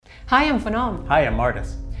Hi, I'm Phanam. Hi, I'm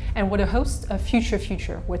Martis. And we're the hosts of Future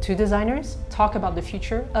Future, where two designers talk about the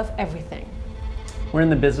future of everything. We're in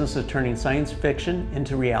the business of turning science fiction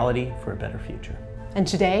into reality for a better future. And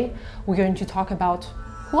today, we're going to talk about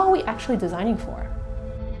who are we actually designing for?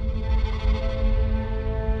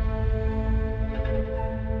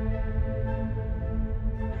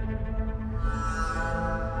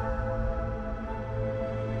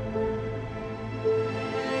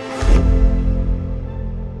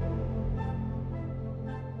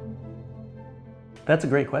 That's a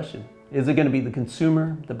great question. Is it going to be the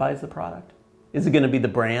consumer that buys the product? Is it going to be the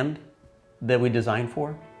brand that we design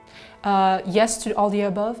for? Yes to all the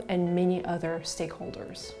above and many other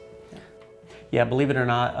stakeholders. Yeah, believe it or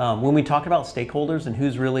not, when we talk about stakeholders and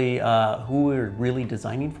who we're really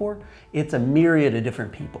designing for, it's a myriad of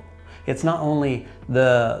different people. It's not only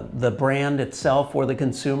the brand itself or the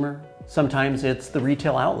consumer. Sometimes it's the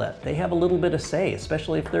retail outlet. They have a little bit of say,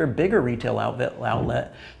 especially if they're a bigger retail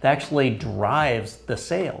outlet that actually drives the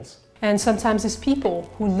sales. And sometimes it's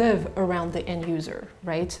people who live around the end user,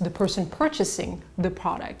 right? The person purchasing the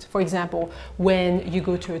product. For example, when you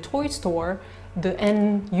go to a toy store, the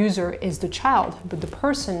end user is the child, but the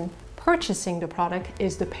person purchasing the product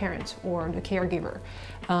is the parent or the caregiver.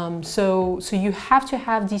 So you have to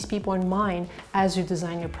have these people in mind as you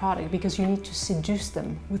design your product, because you need to seduce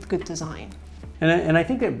them with good design. And I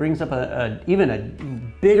think it brings up even a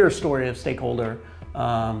bigger story of stakeholder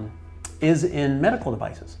is in medical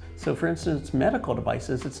devices. So for instance, medical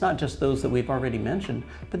devices, it's not just those that we've already mentioned,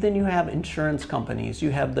 but then you have insurance companies, you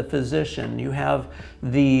have the physician, you have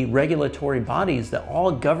the regulatory bodies that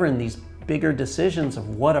all govern these bigger decisions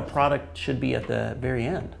of what a product should be at the very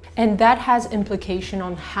end. And that has implication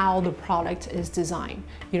on how the product is designed.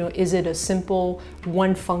 You know, is it a simple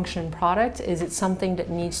one function product? Is it something that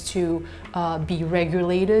needs to be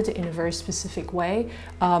regulated in a very specific way?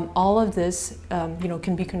 All of this,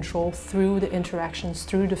 can be controlled through the interactions,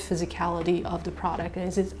 through the physicality of the product.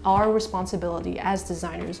 And it's our responsibility as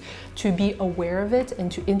designers to be aware of it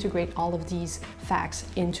and to integrate all of these facts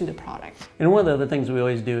into the product. And one of the other things we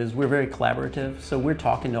always do is we're very collaborative. So we're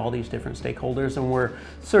talking to all these different stakeholders and we're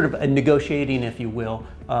sort of negotiating, if you will,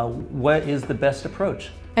 what is the best approach.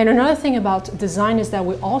 And another thing about design is that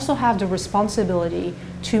we also have the responsibility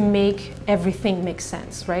to make everything make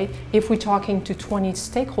sense, right? If we're talking to 20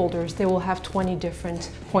 stakeholders, they will have 20 different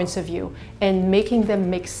points of view. And making them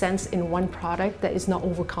make sense in one product that is not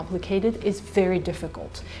overcomplicated is very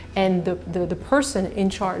difficult. And the person in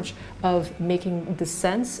charge of making the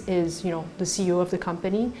sense is, the CEO of the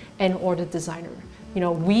company or the designer.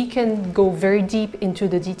 We can go very deep into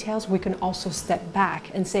the details. We can also step back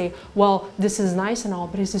and say, well, this is nice and all,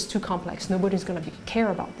 but this is too complex. Nobody's going to care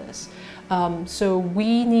about this. So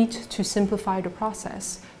we need to simplify the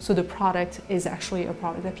process so the product is actually a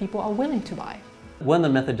product that people are willing to buy. One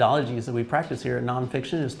of the methodologies that we practice here at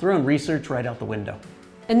Nonfiction is throwing research right out the window.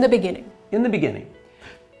 In the beginning. In the beginning.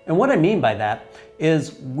 And what I mean by that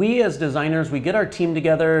is we as designers, we get our team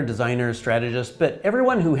together, designers, strategists, but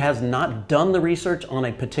everyone who has not done the research on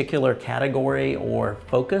a particular category or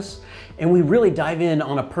focus, and we really dive in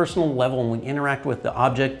on a personal level and we interact with the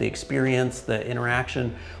object, the experience, the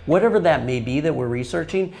interaction, whatever that may be that we're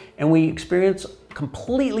researching, and we experience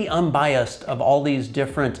completely unbiased of all these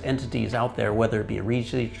different entities out there, whether it be a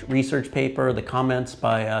research paper, the comments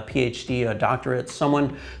by a PhD, a doctorate,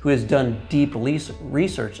 someone who has done deep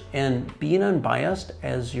research. And being unbiased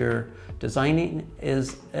as you're designing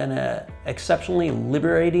is an exceptionally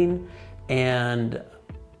liberating and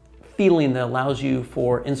feeling that allows you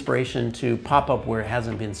for inspiration to pop up where it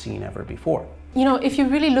hasn't been seen ever before. If you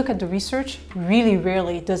really look at the research, really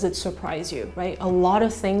rarely does it surprise you, right? A lot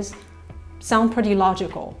of things sound pretty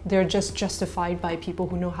logical. They're just justified by people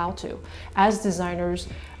who know how to. As designers,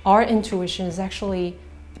 our intuition is actually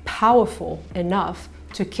powerful enough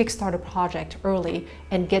to kickstart a project early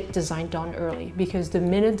and get design done early, because the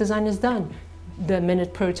minute design is done, the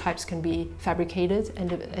minute prototypes can be fabricated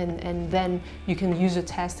and then you can use a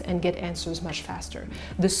test and get answers much faster.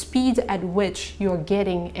 The speed at which you're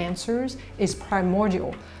getting answers is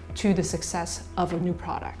primordial to the success of a new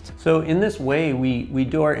product. So in this way, we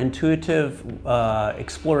do our intuitive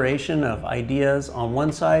exploration of ideas on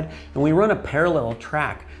one side, and we run a parallel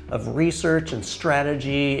track of research and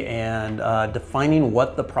strategy and defining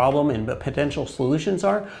what the problem and potential solutions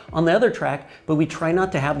are on the other track, but we try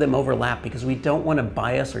not to have them overlap because we don't want to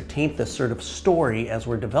bias or taint this sort of story as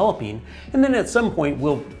we're developing. And then at some point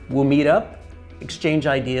we'll meet up, exchange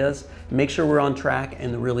ideas, make sure we're on track,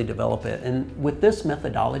 and really develop it. And with this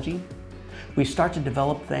methodology, we start to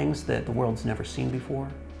develop things that the world's never seen before.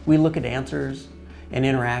 We look at answers and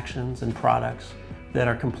interactions and products that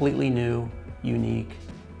are completely new, unique,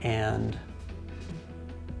 and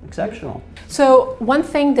exceptional. So one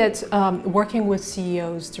thing that working with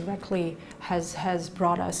CEOs directly has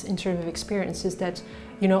brought us in terms of experience is that,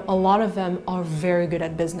 you know, a lot of them are very good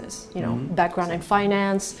at business, you know, background in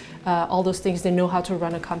finance, all those things, they know how to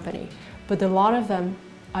run a company. But a lot of them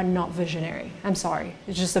are not visionary. I'm sorry,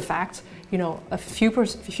 it's just a fact. You know, a few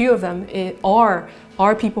of them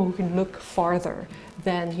are people who can look farther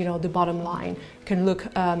than, you know, the bottom line, can look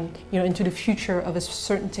you know, into the future of a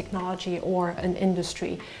certain technology or an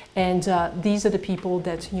industry. And these are the people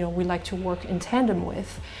that, you know, we like to work in tandem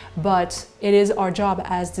with. But it is our job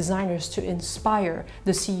as designers to inspire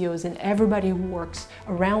the CEOs and everybody who works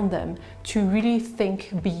around them to really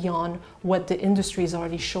think beyond what the industry is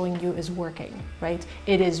already showing you is working, right?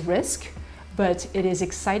 It is risk, but it is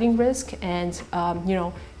exciting risk, and you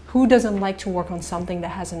know, who doesn't like to work on something that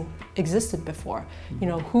hasn't existed before? You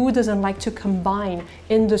know, who doesn't like to combine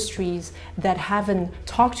industries that haven't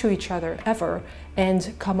talked to each other ever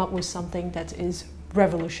and come up with something that is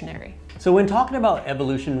revolutionary? So when talking about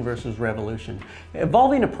evolution versus revolution,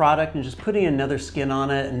 evolving a product and just putting another skin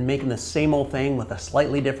on it and making the same old thing with a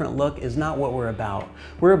slightly different look is not what we're about.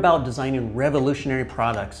 We're about designing revolutionary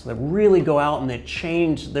products that really go out and that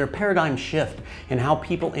change their paradigm shift in how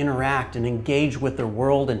people interact and engage with their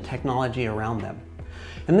world and technology around them.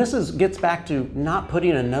 And this gets back to not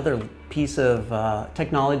putting another piece of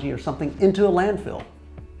technology or something into a landfill.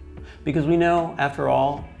 Because we know, after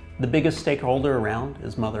all, the biggest stakeholder around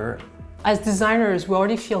is Mother Earth. As designers, we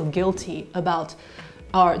already feel guilty about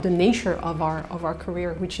the nature of our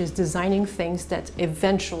career, which is designing things that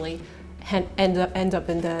eventually end up in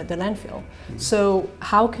the landfill. So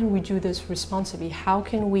how can we do this responsibly? How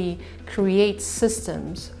can we create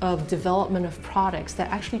systems of development of products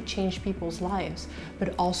that actually change people's lives,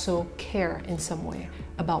 but also care in some way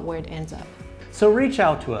about where it ends up? So reach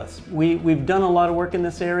out to us. We've done a lot of work in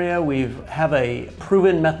this area. We have a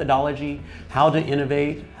proven methodology, how to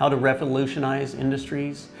innovate, how to revolutionize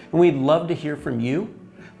industries. And we'd love to hear from you.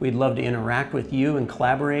 We'd love to interact with you and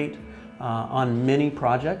collaborate on many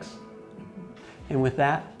projects. And with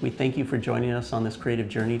that, we thank you for joining us on this creative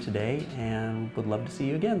journey today, and would love to see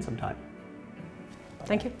you again sometime.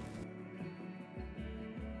 Thank you.